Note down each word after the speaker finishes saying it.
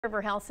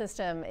River Health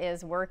System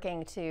is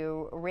working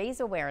to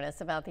raise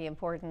awareness about the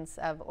importance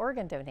of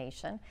organ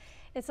donation.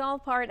 It's all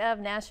part of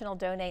National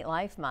Donate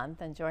Life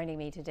Month, and joining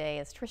me today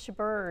is Tricia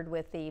Bird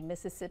with the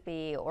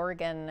Mississippi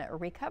Organ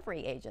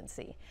Recovery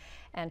Agency.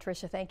 And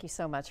Tricia, thank you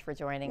so much for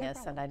joining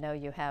us. And I know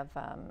you have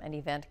an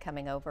event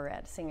coming over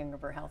at Singing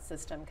River Health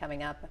System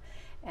coming up,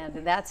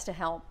 and that's to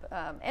help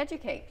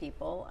educate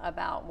people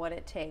about what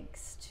it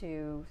takes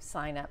to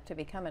sign up to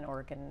become an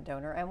organ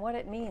donor and what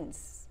it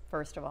means,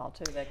 first of all,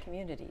 to the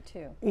community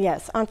too.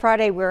 Yes, on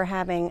Friday we're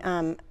having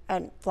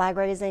flag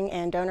raising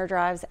and donor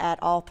drives at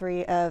all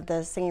three of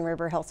the Singing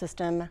River Health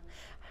System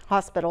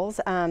hospitals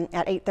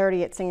at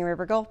 8:30 at Singing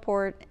River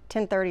Gulfport,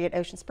 10:30 at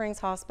Ocean Springs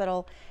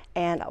Hospital,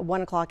 and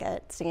 1 o'clock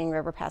at Singing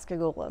River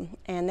Pascagoula.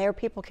 And there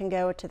people can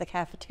go to the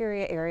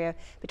cafeteria area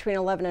between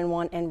 11 and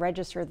 1 and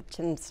register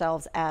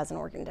themselves as an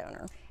organ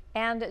donor.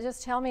 And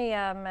just tell me,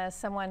 as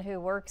someone who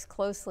works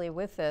closely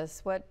with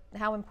this,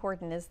 how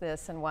important is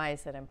this and why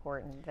is it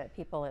important that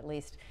people at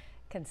least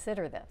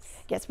consider this?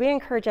 Yes, we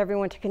encourage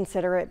everyone to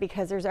consider it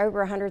because there's over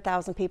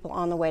 100,000 people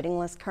on the waiting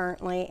list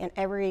currently, and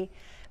every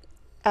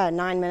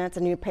 9 minutes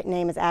a new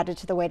name is added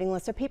to the waiting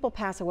list. So people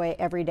pass away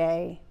every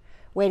day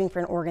waiting for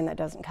an organ that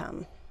doesn't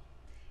come.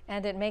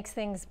 And it makes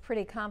things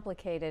pretty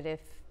complicated if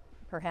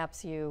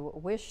perhaps you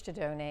wish to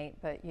donate,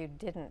 but you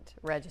didn't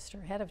register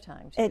ahead of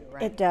time too,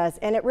 right? It does,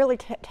 and it really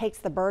takes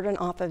the burden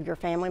off of your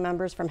family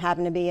members from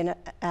having to be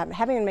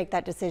having to make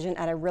that decision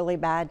at a really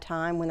bad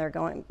time when they're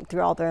going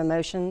through all their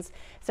emotions.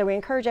 So we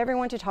encourage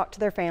everyone to talk to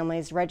their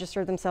families,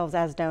 register themselves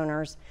as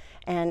donors,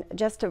 and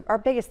our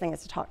biggest thing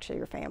is to talk to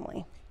your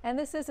family. And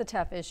this is a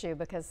tough issue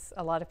because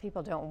a lot of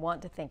people don't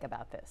want to think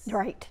about this.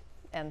 Right.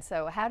 And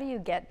so how do you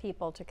get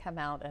people to come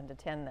out and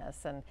attend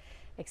this and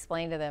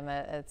explain to them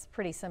it's a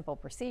pretty simple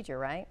procedure,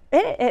 right?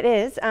 It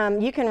is.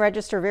 You can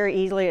register very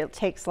easily. It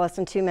takes less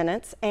than 2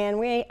 minutes. And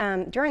we,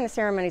 during the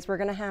ceremonies, we're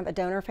going to have a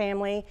donor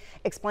family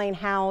explain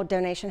how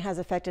donation has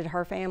affected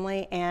her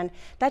family. And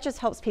that just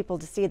helps people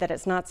to see that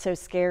it's not so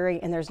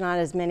scary and there's not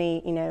as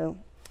many,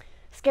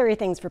 scary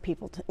things for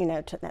people to,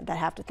 that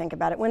have to think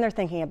about it when they're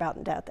thinking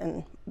about death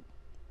and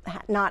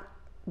not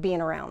being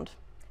around.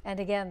 And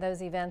again,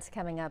 those events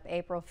coming up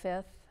April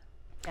 5th,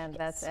 and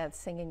that's at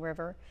Singing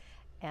River.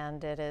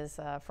 And it is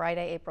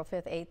Friday, April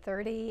 5th,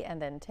 8:30,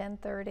 and then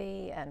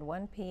 10:30 and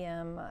 1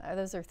 p.m.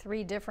 Those are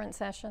 3 different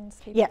sessions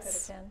people could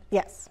attend?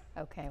 Yes.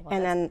 Okay. Well,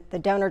 and then the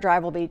donor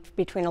drive will be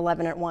between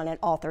 11 and 1 at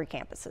all 3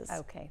 campuses.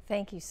 Okay.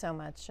 Thank you so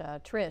much,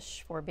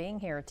 Trish, for being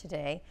here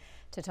today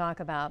to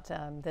talk about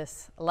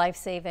this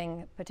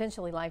life-saving,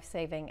 potentially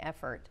life-saving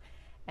effort.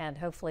 And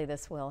hopefully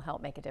this will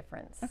help make a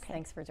difference. Okay.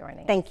 Thanks for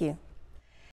joining us. Thank you.